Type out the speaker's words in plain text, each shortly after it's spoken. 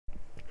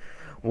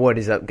What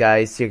is up,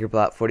 guys?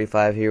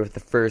 SecretBlot45 here with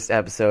the first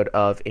episode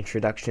of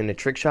Introduction to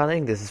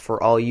Trickshotting. This is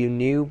for all you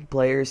new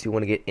players who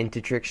want to get into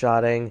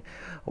trickshotting,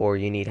 or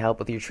you need help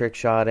with your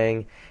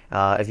trickshotting.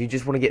 If you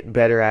just want to get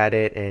better at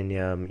it and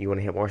you want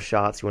to hit more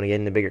shots, you want to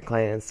get into bigger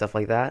clans, stuff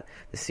like that.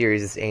 The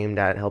series is aimed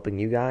at helping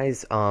you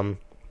guys.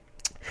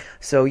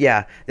 So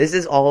yeah,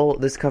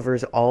 this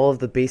covers all of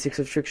the basics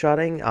of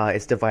trickshotting.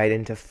 It's divided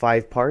into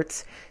 5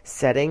 parts: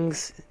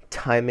 settings,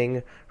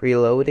 timing,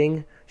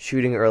 reloading,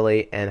 shooting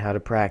early, and how to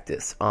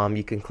practice.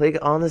 You can click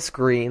on the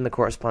screen, the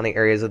corresponding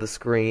areas of the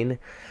screen,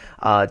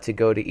 to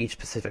go to each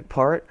specific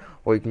part,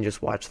 or you can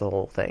just watch the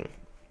whole thing.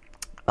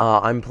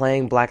 I'm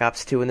playing Black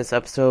Ops 2 in this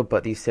episode,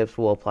 but these tips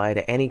will apply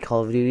to any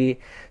Call of Duty.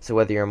 So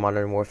whether you're a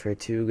Modern Warfare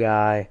 2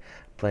 guy,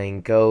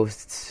 playing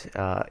Ghosts,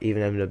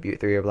 even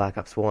MW3 or Black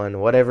Ops 1,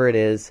 whatever it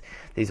is,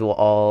 these will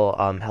all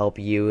help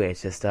you.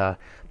 It's just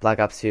Black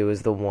Ops 2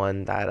 is the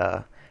one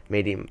that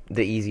made it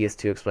the easiest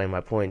to explain my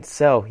points.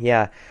 So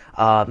yeah,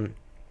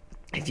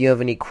 if you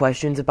have any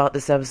questions about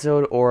this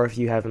episode, or if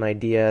you have an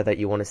idea that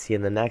you want to see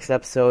in the next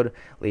episode,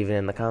 leave it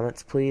in the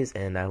comments, please,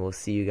 and I will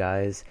see you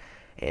guys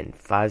in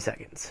 5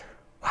 seconds.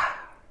 Wow.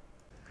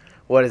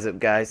 What is up,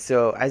 guys?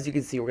 So as you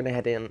can see, we're going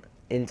to head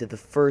into the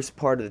first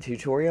part of the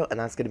tutorial, and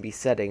that's going to be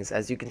settings.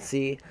 As you can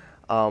see,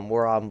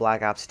 we're on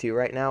Black Ops 2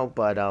 right now,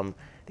 but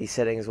these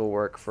settings will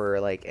work for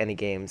like any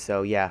game.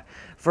 So yeah,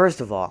 first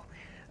of all,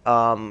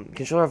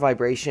 controller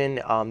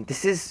vibration,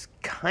 this is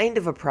kind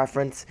of a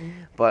preference,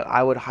 but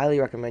I would highly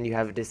recommend you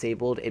have it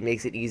disabled. It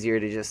makes it easier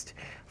to just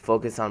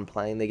focus on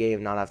playing the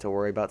game, not have to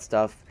worry about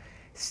stuff.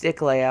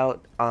 Stick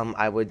layout,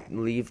 I would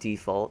leave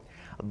default.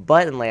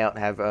 Button layout,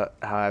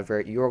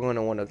 however, you're going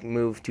to want to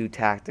move to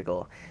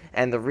tactical,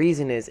 and the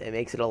reason is it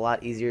makes it a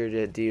lot easier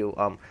to do.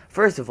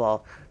 First of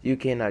all, you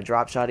can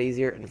drop shot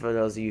easier, and for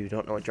those of you who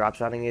don't know what drop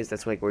shotting is,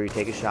 that's like where you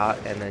take a shot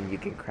and then you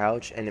can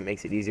crouch, and it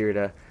makes it easier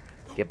to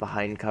get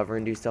behind cover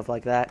and do stuff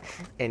like that.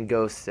 And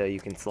Ghost, so you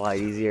can slide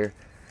easier,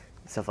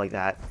 stuff like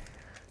that.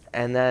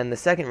 And then the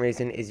second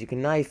reason is you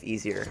can knife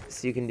easier,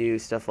 so you can do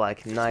stuff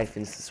like knife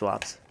insta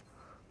swaps,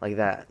 like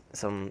that,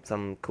 some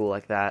cool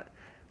like that.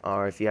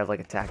 Or if you have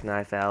like a tack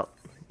knife out,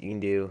 you can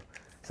do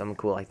something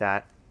cool like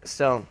that.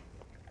 So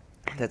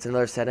that's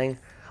another setting.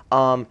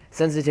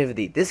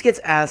 Sensitivity. This gets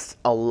asked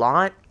a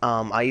lot.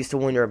 I used to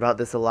wonder about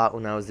this a lot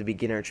when I was a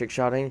beginner at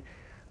trickshotting.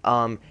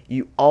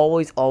 You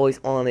always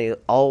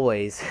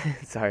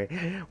sorry,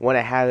 want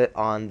to have it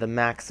on the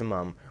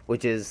maximum,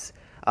 which is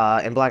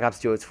in Black Ops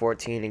 2 it's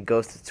 14, and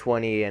Ghost it's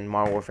 20, and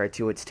Modern Warfare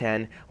 2 it's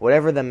 10.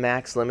 Whatever the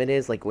max limit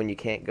is, like when you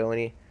can't go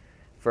any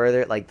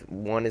further, like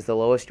 1 is the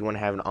lowest, you want to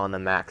have it on the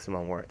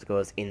maximum where it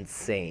goes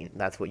insane.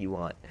 That's what you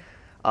want.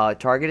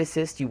 Target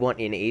assist you want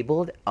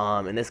enabled.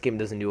 And this game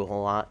doesn't do a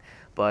whole lot,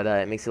 but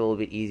it makes it a little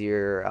bit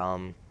easier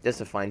just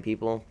to find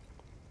people.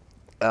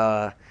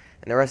 And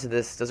the rest of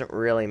this doesn't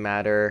really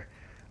matter.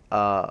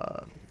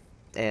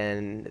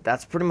 And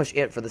that's pretty much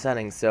it for the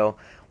settings. So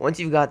once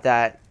you've got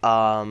that,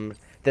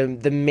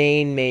 the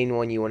main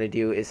one you want to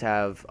do is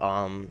have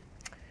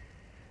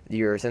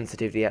your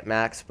sensitivity at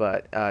max,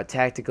 but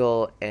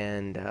tactical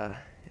and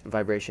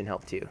vibration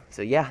help too.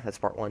 So yeah, that's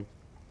part 1.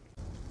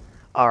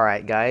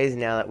 Alright guys,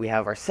 now that we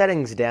have our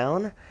settings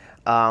down,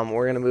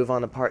 we're going to move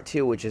on to part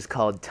 2, which is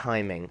called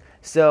timing.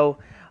 So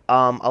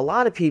a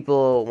lot of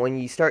people, when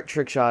you start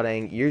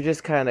trickshotting, you're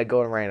just kind of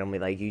going randomly,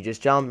 like you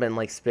just jump and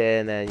like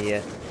spin, and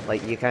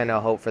you kind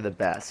of hope for the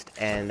best.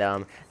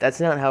 And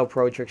that's not how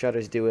pro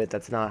trickshotters do it.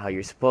 That's not how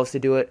you're supposed to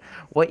do it.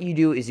 What you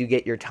do is you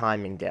get your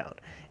timing down.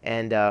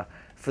 And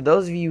for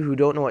those of you who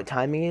don't know what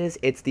timing is,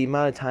 it's the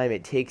amount of time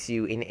it takes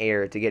you in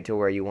air to get to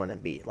where you want to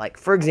be. Like,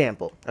 for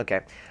example,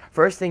 okay,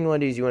 first thing you want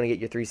to do is you want to get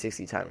your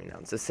 360 timing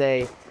down. So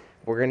say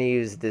we're going to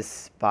use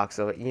this box.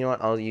 So you know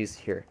what, I'll use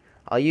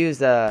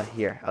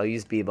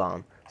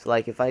B-bomb. So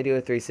like if I do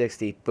a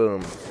 360,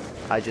 boom,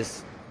 I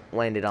just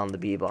landed on the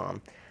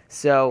B-bomb.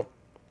 So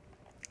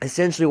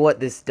essentially what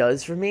this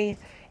does for me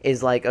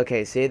is, like,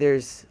 okay, say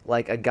there's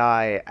like a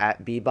guy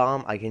at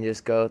B-bomb, I can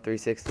just go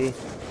 360,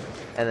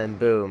 and then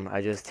boom,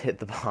 I just hit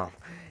the bomb,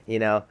 you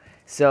know?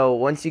 So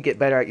once you get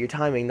better at your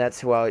timing, that's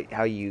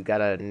how you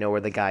gotta know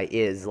where the guy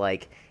is.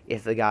 Like,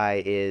 if the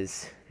guy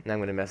is, and I'm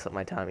gonna mess up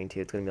my timing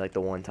too, it's gonna be like the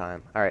one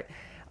time. Alright,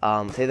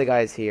 say the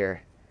guy's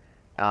here,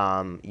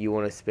 you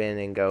wanna spin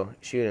and go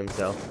shoot him,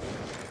 so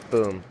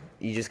boom,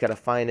 you just gotta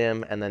find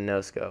him and then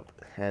no scope.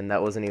 And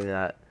that wasn't even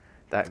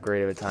that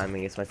great of a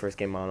timing. It's my first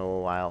game on in a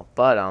little while,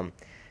 but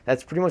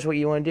that's pretty much what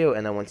you want to do.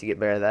 And then once you get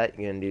better at that,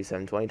 you're gonna do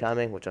 720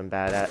 timing, which I'm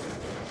bad at.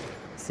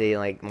 See,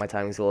 like, my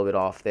timing's a little bit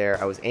off there.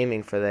 I was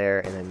aiming for there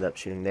and ended up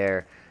shooting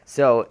there.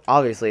 So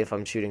obviously if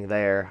I'm shooting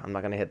there, I'm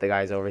not gonna hit the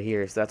guys over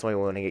here. So that's why you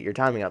want to get your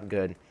timing up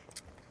good.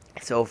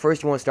 So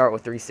first you want to start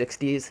with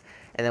 360s,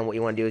 and then what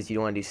you want to do is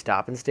you want to do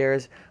stop and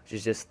stairs, which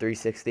is just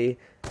 360,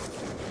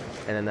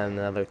 and then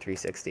another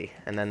 360,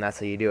 and then that's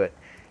how you do it.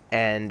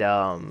 And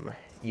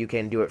you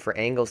can do it for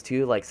angles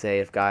too, like say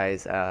if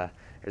guys,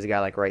 there's a guy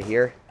like right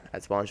here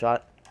at spawn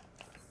shot,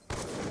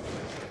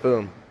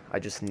 boom, I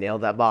just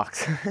nailed that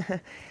box.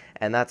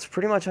 And that's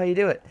pretty much how you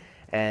do it.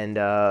 And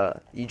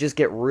you just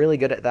get really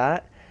good at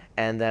that,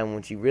 and then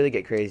once you really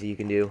get crazy, you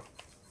can do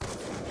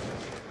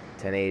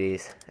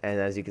 1080s. And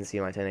as you can see,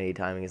 my 1080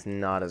 timing is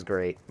not as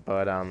great,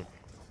 but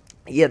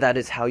yeah, that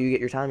is how you get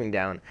your timing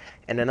down.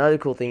 And another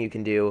cool thing you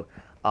can do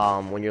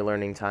when you're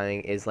learning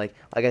timing is, like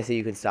I said,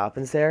 you can stop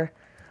and stare.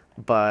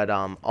 But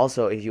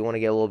also, if you want to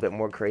get a little bit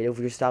more creative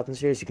with your stop and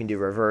stares, you can do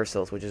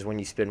reversals, which is when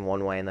you spin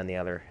one way and then the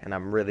other. And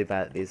I'm really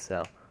bad at these,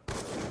 so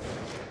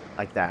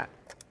like that.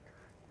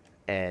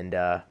 And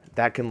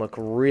that can look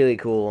really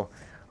cool.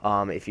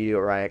 If you do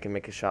it right, it can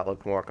make a shot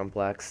look more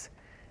complex.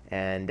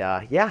 And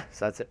yeah,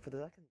 so that's it for the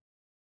second.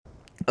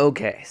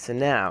 Okay, so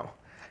now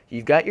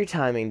you've got your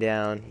timing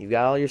down, you've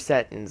got all your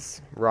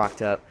settings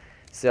rocked up.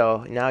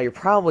 So now you're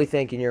probably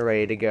thinking you're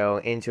ready to go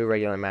into a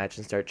regular match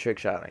and start trick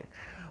shotting.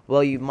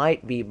 Well, you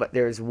might be, but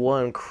there's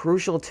one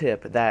crucial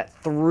tip that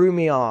threw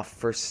me off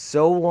for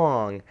so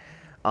long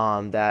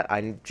that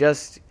I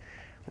just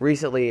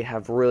recently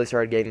have really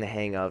started getting the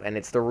hang of, and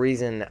it's the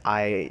reason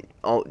I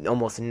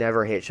almost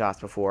never hit shots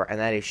before, and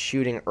that is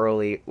shooting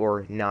early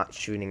or not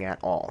shooting at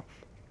all.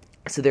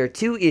 So there are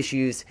two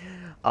issues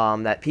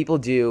that people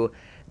do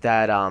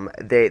that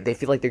they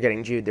feel like they're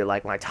getting juked. They're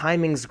like, my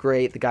timing's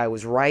great, the guy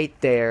was right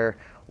there,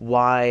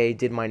 why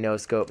did my no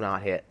scope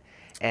not hit?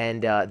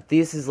 And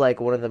this is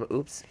like one of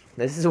the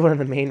this is one of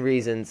the main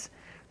reasons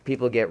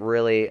people get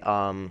really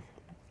I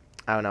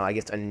don't know, I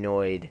guess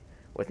annoyed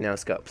with no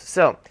scopes.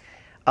 So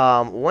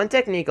one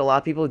technique a lot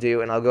of people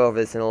do, and I'll go over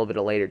this in a little bit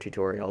of a later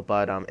tutorial,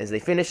 but is they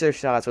finish their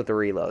shots with a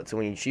reload. So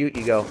when you shoot,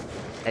 you go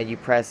and you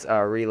press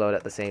reload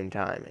at the same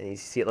time, and you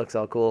see it looks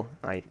all cool.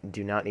 I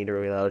do not need to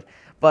reload,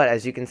 but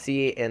as you can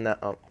see in the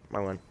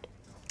wrong one.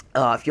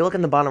 If you look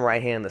in the bottom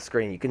right hand of the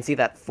screen, you can see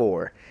that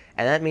 4,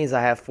 and that means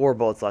I have 4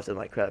 bullets left in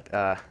my clip.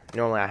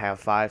 Normally I have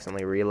 5, so let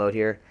me reload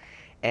here.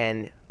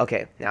 And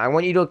okay, now I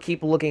want you to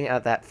keep looking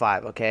at that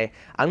 5. Okay,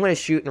 I'm going to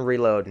shoot and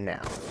reload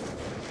now.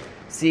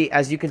 See,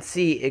 as you can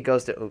see, it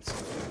goes to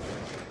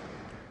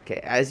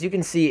okay, as you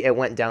can see, it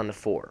went down to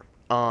 4.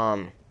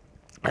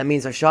 That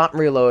means I shot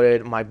and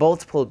reloaded. My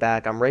bolt's pulled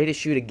back. I'm ready to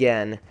shoot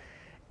again,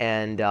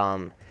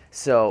 and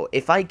so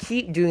if I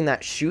keep doing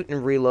that shoot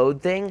and reload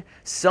thing,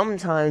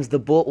 sometimes the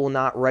bullet will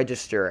not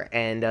register,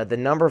 and the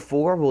number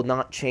 4 will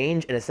not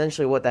change. And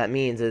essentially what that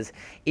means is,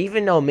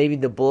 even though maybe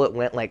the bullet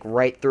went like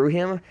right through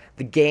him,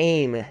 the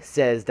game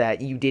says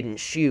that you didn't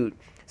shoot.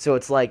 So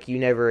it's like you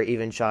never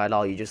even shot at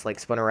all. You just like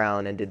spun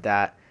around and did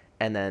that,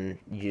 and then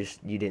you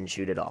didn't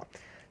shoot at all.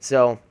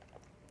 So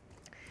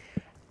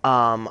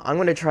I'm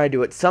gonna try to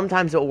do it.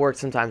 Sometimes it will work,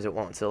 sometimes it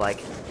won't. So like,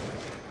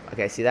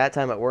 okay, see that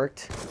time it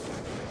worked.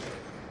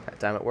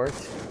 Time it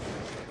worked.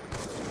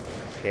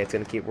 Okay, it's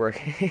gonna keep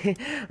working.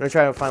 I'm gonna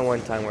try to find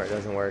one time where it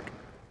doesn't work.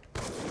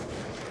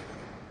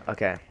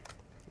 Okay,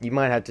 you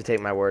might have to take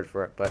my word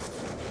for it, but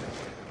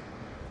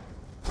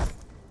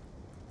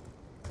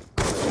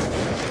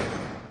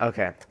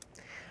okay.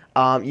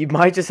 You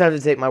might just have to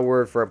take my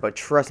word for it, but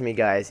trust me,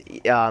 guys,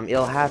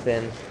 it'll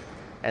happen,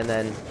 and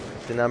then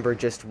the number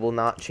just will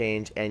not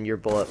change, and your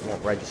bullet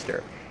won't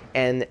register.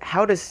 And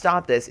how to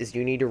stop this is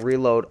you need to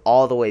reload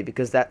all the way,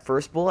 because that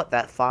first bullet,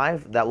 that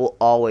 5, that will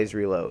always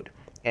reload.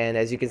 And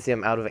as you can see,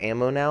 I'm out of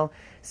ammo now.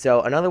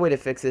 So another way to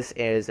fix this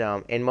is,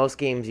 in most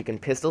games, you can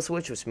pistol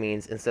switch, which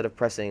means instead of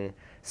pressing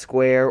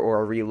square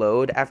or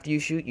reload after you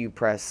shoot, you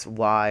press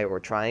Y or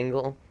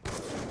triangle.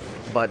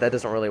 But that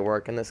doesn't really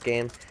work in this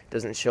game. It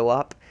doesn't show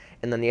up.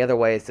 And then the other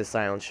way is to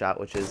silence shot,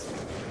 which is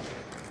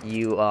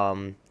you,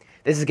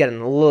 this is getting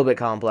a little bit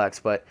complex,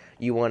 but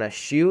you want to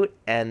shoot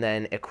and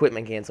then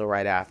equipment cancel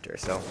right after,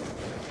 so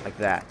like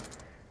that.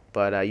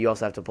 But you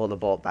also have to pull the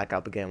bolt back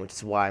up again, which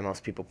is why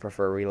most people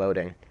prefer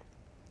reloading.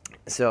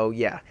 So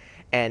yeah,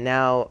 and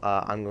now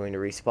I'm going to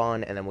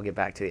respawn, and then we'll get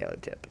back to the other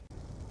tip.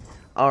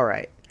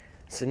 Alright,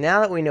 so now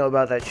that we know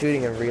about that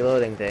shooting and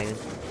reloading thing,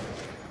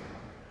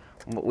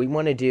 what we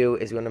want to do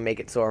is we want to make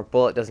it so our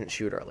bullet doesn't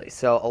shoot early.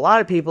 So a lot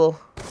of people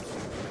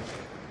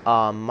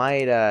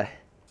might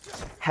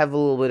have a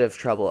little bit of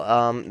trouble.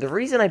 The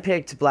reason I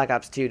picked Black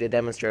Ops 2 to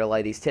demonstrate a lot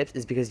of these tips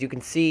is because you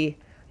can see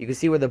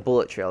where the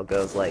bullet trail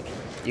goes. Like,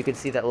 you can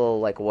see that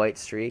little like white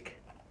streak,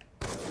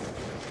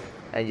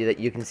 and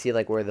you can see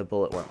like where the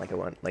bullet went. Like it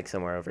went like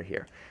somewhere over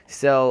here.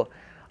 So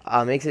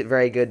makes it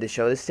very good to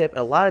show this tip.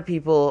 A lot of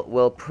people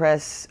will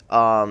press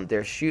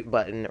their shoot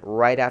button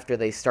right after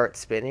they stop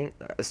spinning,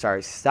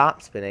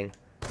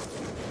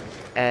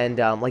 and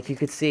like you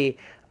could see.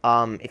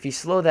 If you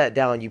slow that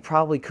down, you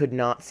probably could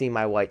not see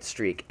my white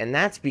streak, and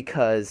that's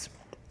because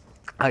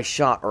I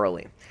shot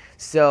early.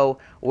 So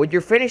when you're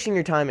finishing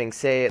your timing,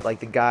 say like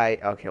the guy,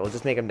 okay, we'll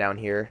just make him down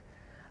here,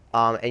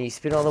 and you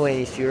spin all the way and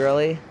you shoot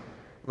early,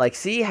 like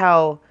see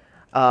how,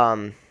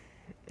 I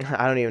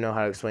don't even know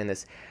how to explain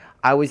this.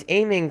 I was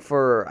aiming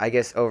for, I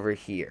guess, over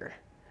here,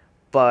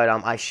 but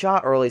I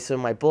shot early, so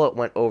my bullet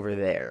went over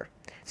there.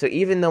 So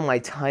even though my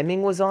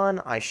timing was on,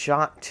 I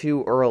shot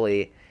too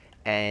early,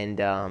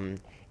 and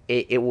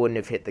it wouldn't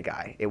have hit the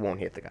guy. It won't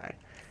hit the guy.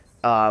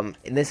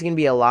 And this can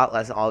be a lot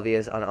less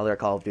obvious on other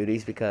Call of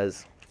Duties,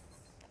 because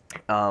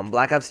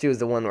Black Ops 2 is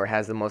the one where it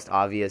has the most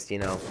obvious, you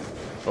know,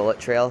 bullet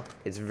trail.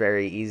 It's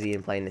very easy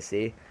and plain to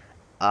see.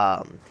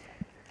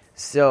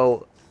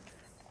 So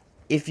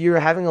if you're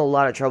having a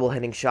lot of trouble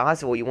hitting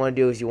shots, what you want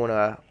to do is you want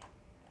to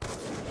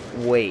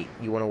wait.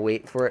 You want to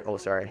wait for it. Oh,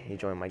 sorry, he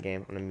joined my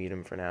game. I'm gonna mute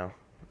him for now.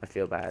 I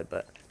feel bad,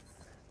 but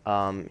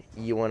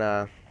you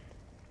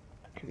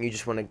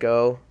just want to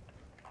go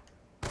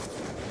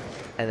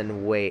and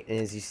then wait. And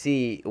as you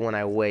see, when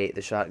I wait,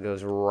 the shot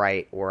goes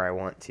right where I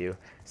want to.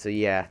 So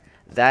yeah,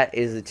 that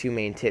is the two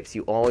main tips.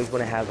 You always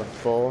want to have a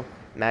full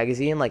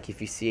magazine. Like if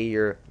you see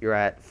you're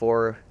at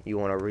 4, you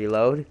want to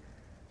reload,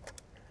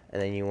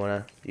 and then you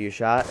want to do your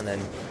shot and then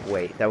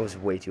wait. That was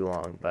way too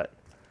long, but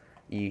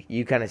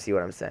you kind of see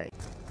what I'm saying.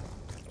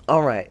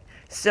 Alright,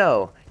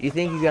 so you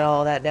think you got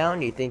all that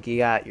down, you think you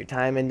got your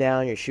timing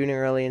down, you're shooting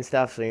early and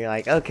stuff, so you're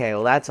like, okay,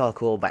 well that's all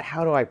cool, but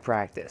how do I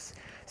practice?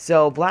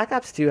 So Black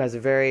Ops 2 has a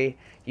very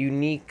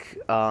unique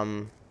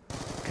kind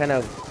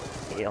of,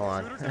 hold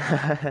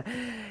on,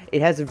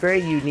 it has a very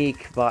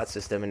unique bot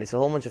system, and it's a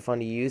whole bunch of fun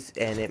to use,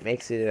 and it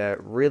makes it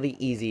really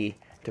easy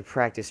to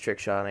practice trick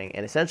shotting.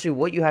 And essentially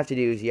what you have to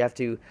do is you have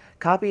to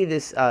copy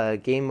this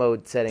game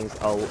mode settings.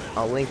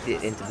 I'll link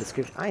it into the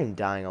description. I am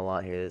dying a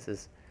lot here.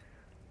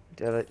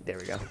 There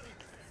we go.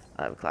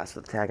 I have a class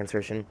with tag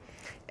insertion.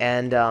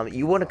 And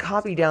you want to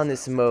copy down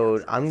this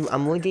mode.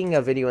 I'm linking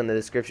a video in the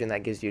description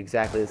that gives you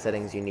exactly the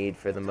settings you need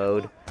for the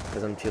mode,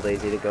 because I'm too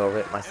lazy to go over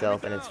it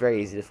myself, and it's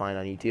very easy to find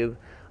on YouTube.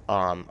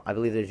 I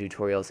believe there's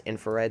tutorials.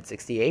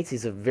 Infrared68,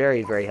 he's a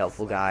very, very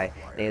helpful guy,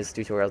 and he has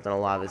tutorials on a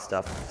lot of his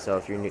stuff, so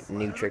if you're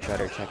new trick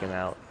shotter, check him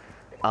out.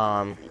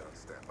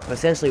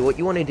 Essentially, what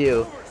you want to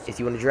do is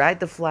you want to drag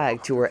the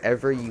flag to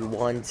wherever you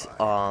want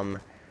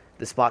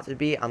the spot to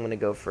be. I'm going to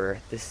go for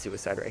this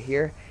suicide right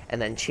here, and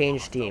then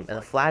change team, and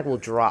the flag will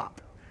drop.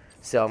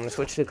 So I'm going to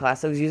switch to the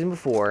class I was using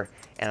before,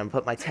 and I'm going to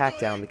put my tack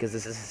down because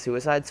this is a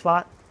suicide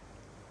spot.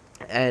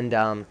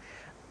 And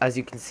as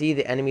you can see,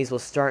 the enemies will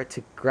start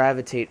to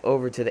gravitate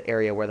over to the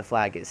area where the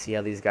flag is. See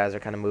how these guys are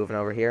kind of moving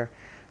over here?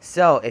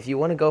 So if you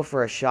want to go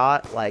for a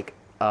shot like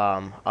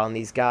on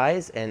these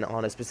guys and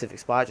on a specific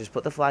spot, just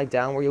put the flag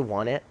down where you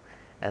want it,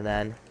 and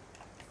then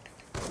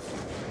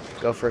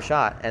go for a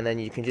shot, and then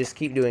you can just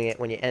keep doing it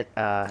when you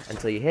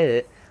until you hit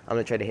it. I'm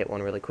gonna try to hit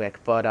one really quick,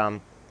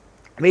 but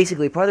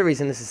basically part of the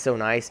reason this is so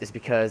nice is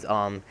because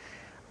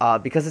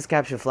it's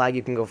capture flag,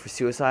 you can go for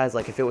suicides.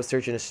 Like if it was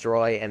search and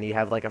destroy and you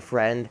have like a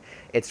friend,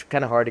 it's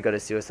kind of hard to go to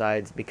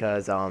suicides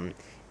because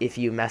if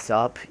you mess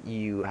up,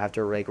 you have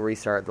to like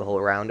restart the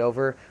whole round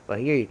over. But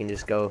here you can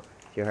just go to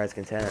your heart's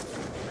content,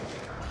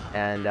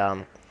 and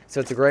so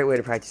it's a great way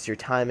to practice your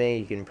timing.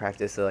 You can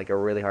practice like a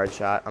really hard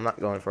shot. I'm not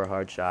going for a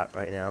hard shot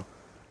right now.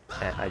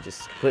 I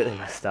just completely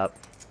messed up,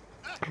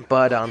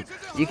 but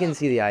you can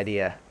see the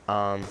idea.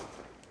 I'm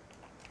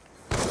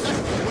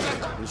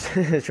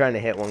just trying to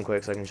hit one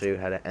quick so I can show you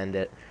how to end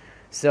it.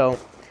 So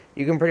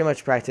you can pretty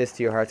much practice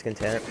to your heart's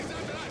content.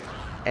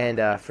 And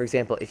for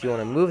example, if you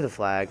want to move the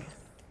flag,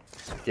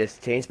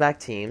 just change back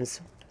teams.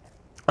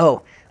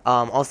 Oh,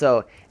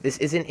 also, this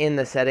isn't in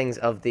the settings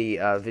of the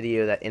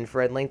video that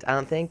Infrared linked, I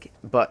don't think,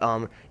 but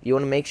you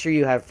want to make sure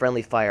you have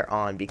friendly fire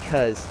on,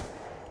 because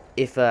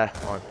if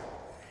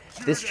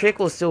this trick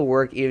will still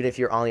work even if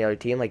you're on the other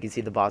team. Like you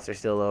see, the bots are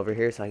still over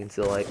here, so I can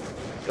still like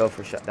go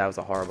for shot. That was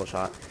a horrible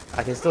shot.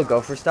 I can still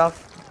go for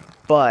stuff,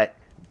 but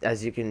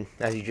as you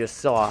just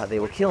saw, they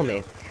will kill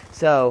me.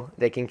 So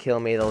they can kill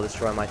me. They'll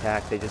destroy my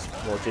tack. They just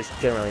will just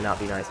generally not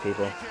be nice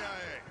people.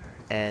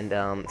 And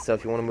so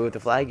if you want to move the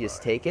flag,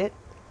 just take it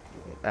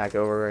back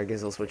over. I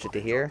guess I'll switch it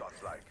to here,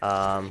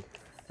 and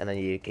then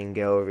you can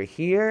go over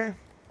here.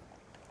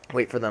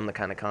 Wait for them to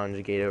kind of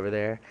conjugate over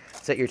there.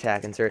 Set your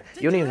tack insert.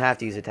 You don't even have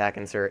to use a tack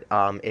insert.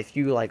 If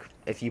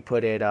you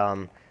put it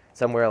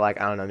somewhere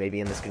like, I don't know, maybe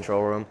in this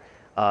control room,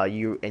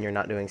 you're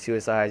not doing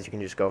suicides, you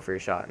can just go for your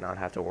shot and not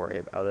have to worry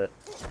about it.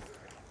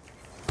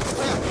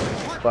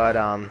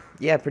 But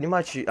yeah, pretty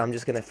much I'm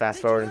just gonna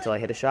fast forward until I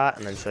hit a shot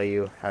and then show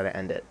you how to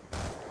end it.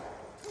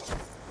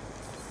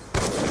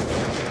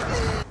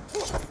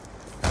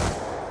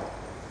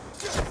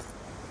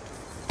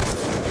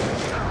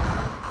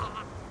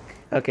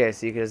 Okay,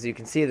 so as you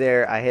can see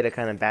there, I hit a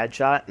kind of bad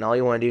shot, and all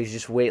you want to do is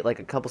just wait like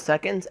a couple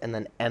seconds and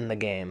then end the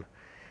game.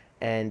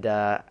 And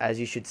as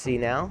you should see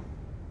now,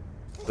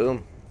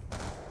 boom,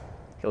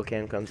 kill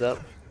cam comes up.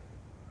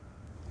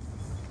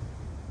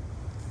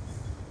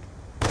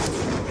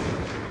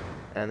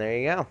 And there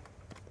you go.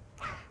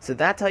 So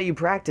that's how you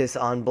practice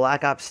on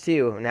Black Ops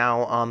 2.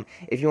 Now,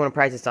 if you want to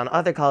practice on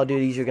other Call of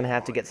Duties, you're going to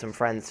have to get some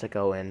friends to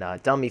go and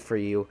dummy for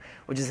you,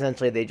 which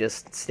essentially they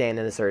just stand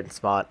in a certain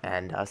spot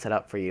and set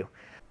up for you.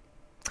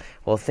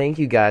 Well, thank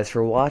you guys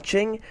for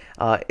watching.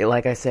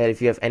 Like I said,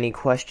 if you have any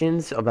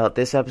questions about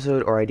this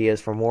episode or ideas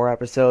for more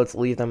episodes,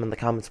 leave them in the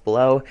comments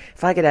below.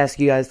 If I could ask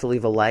you guys to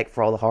leave a like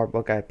for all the hard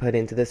work I put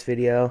into this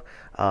video,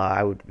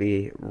 I would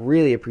be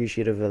really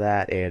appreciative of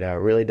that. It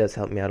really does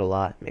help me out a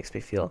lot. It makes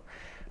me feel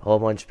a whole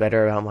bunch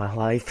better about my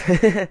life.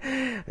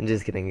 I'm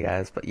just kidding,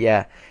 guys. But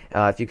yeah,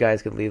 if you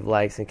guys could leave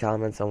likes and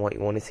comments on what you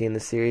want to see in the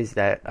series,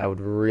 that I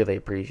would really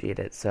appreciate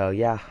it. So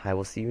yeah, I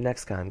will see you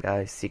next time,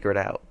 guys. Secret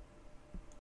out.